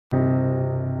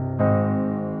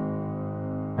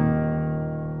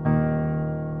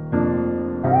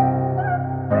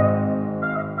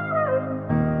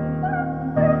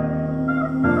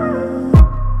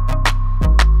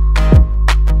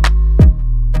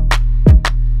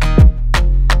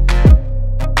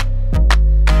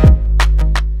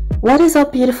What is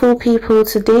up, beautiful people?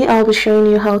 Today I'll be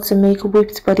showing you how to make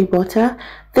whipped body butter.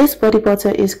 This body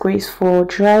butter is great for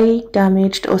dry,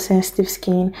 damaged or sensitive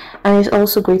skin, and it's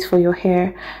also great for your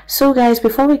hair. So guys,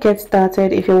 before we get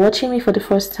started, if you're watching me for the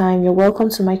first time, you're welcome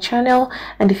to my channel,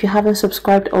 and if you haven't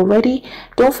subscribed already,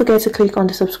 don't forget to click on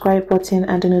the subscribe button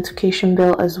and the notification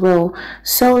bell as well.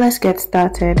 So let's get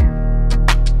started.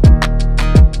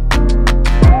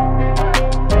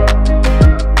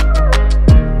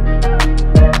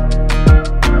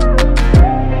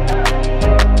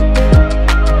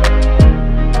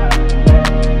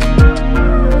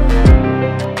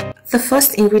 The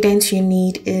first ingredient you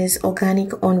need is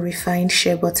organic unrefined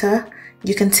shea butter.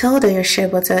 You can tell that your shea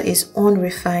butter is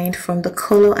unrefined from the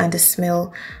color and the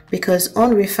smell, because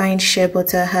unrefined shea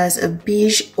butter has a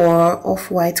beige or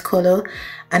off-white color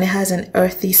and it has an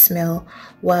earthy smell,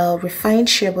 while refined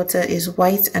shea butter is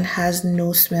white and has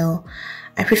no smell.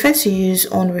 I prefer to use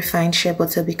unrefined shea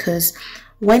butter because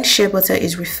when shea butter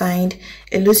is refined,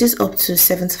 it loses up to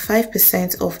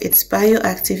 75% of its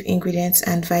bioactive ingredients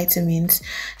and vitamins.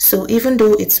 So even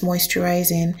though it's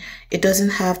moisturizing, it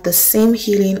doesn't have the same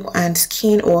healing and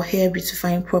skin or hair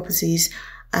beautifying properties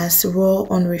as raw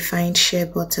unrefined shea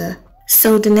butter.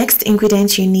 So the next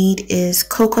ingredient you need is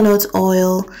coconut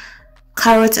oil,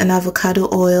 carrot and avocado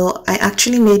oil. I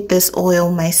actually made this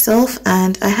oil myself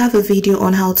and I have a video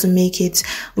on how to make it,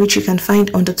 which you can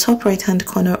find on the top right hand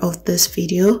corner of this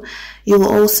video. You will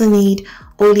also need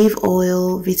olive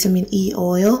oil, vitamin E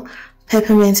oil,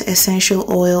 peppermint essential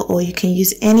oil, or you can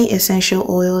use any essential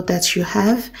oil that you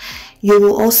have. You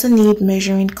will also need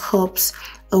measuring cups,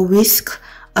 a whisk,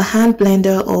 a hand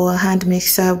blender or a hand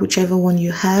mixer, whichever one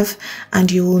you have, and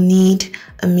you will need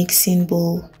a mixing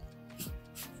bowl.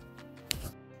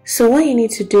 So what you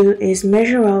need to do is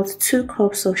measure out 2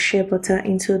 cups of shea butter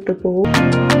into the bowl.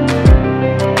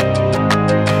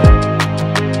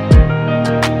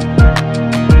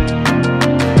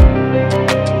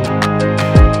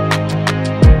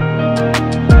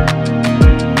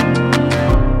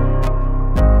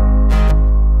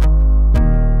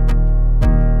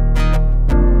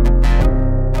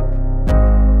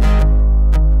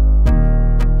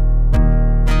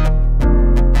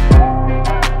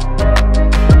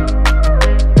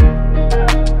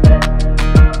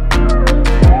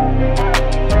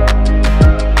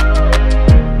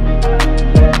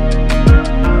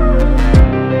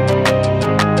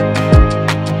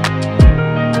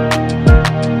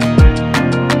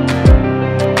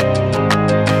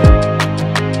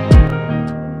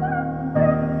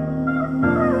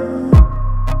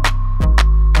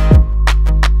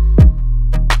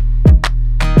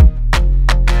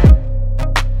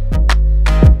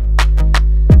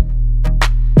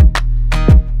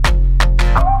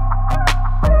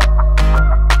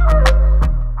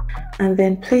 And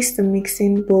then place the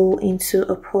mixing bowl into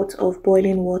a pot of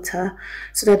boiling water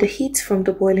so that the heat from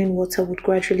the boiling water would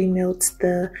gradually melt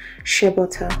the shea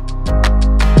butter.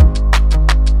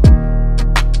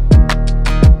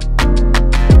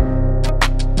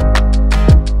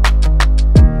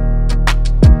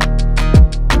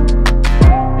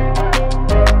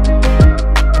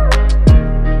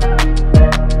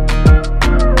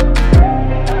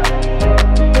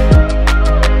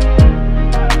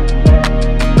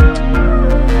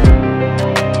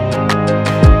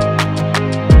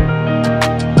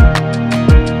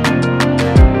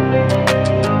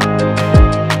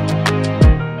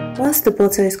 Once the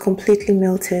butter is completely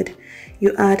melted,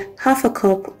 you add half a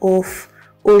cup of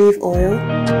olive oil,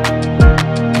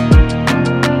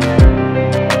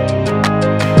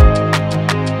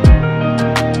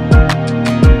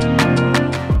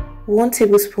 1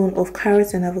 tablespoon of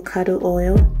carrot and avocado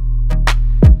oil,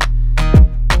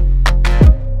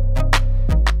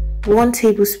 1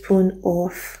 tablespoon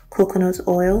of coconut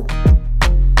oil,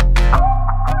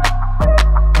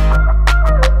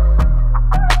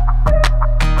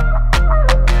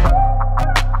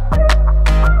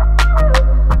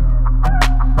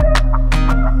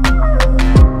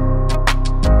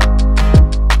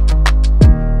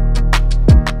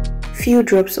 few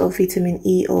drops of vitamin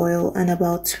E oil, and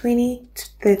about 20 to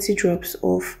 30 drops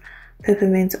of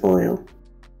peppermint oil.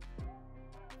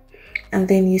 And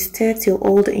then you stir till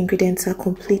all the ingredients are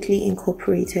completely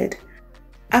incorporated.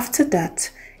 After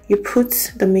that, you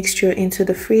put the mixture into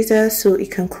the freezer so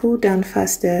it can cool down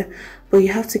faster, but you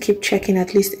have to keep checking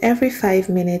at least every 5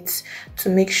 minutes to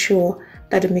make sure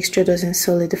that the mixture doesn't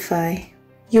solidify.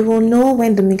 You will know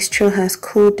when the mixture has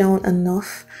cooled down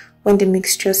enough when the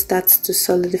mixture starts to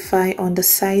solidify on the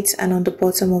sides and on the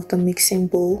bottom of the mixing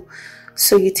bowl.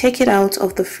 So you take it out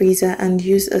of the freezer and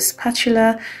use a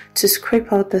spatula to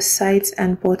scrape out the sides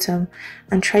and bottom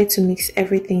and try to mix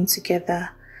everything together.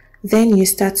 Then you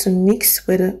start to mix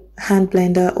with a hand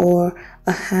blender or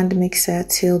a hand mixer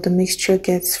till the mixture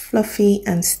gets fluffy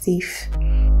and stiff.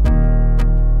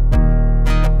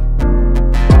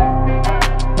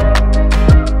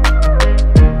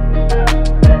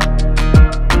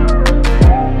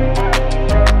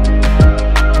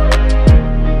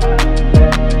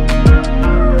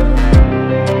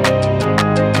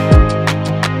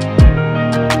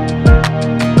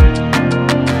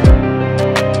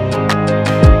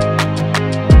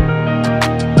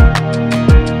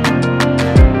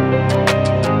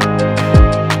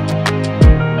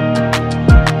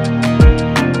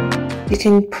 You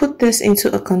can put this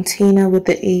into a container with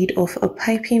the aid of a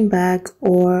piping bag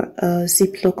or a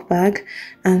Ziploc bag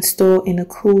and store in a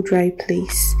cool, dry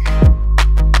place.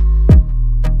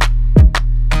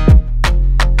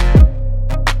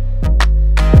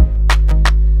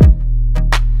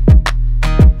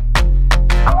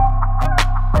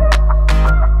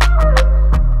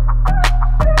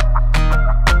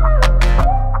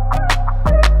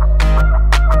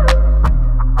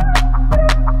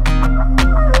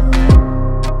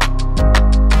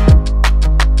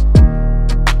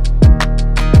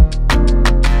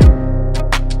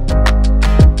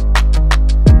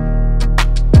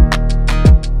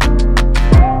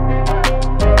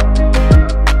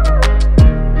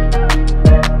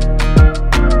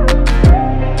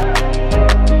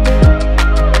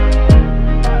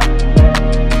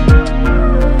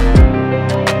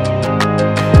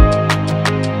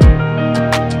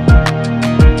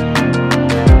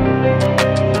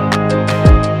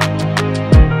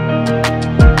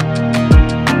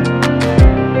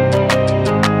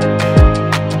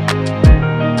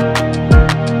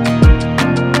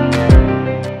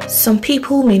 Some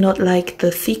people may not like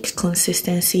the thick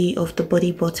consistency of the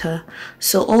body butter,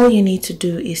 so all you need to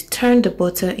do is turn the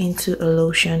butter into a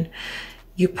lotion.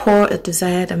 You pour a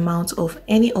desired amount of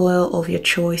any oil of your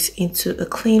choice into a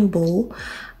clean bowl.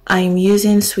 I'm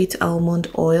using sweet almond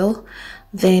oil.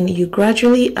 Then you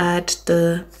gradually add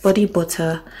the body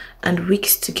butter and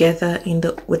whisk together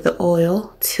with the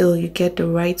oil till you get the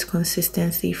right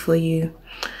consistency for you.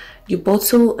 You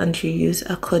bottle and you use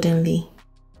accordingly.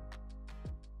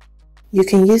 You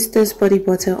can use this body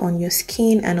butter on your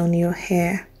skin and on your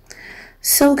hair.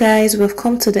 So guys, we've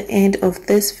come to the end of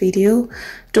this video.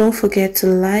 Don't forget to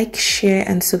like, share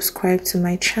and subscribe to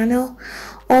my channel.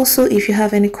 Also, if you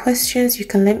have any questions, you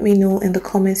can let me know in the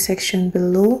comment section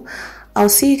below. I'll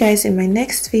see you guys in my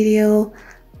next video.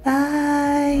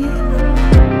 Bye.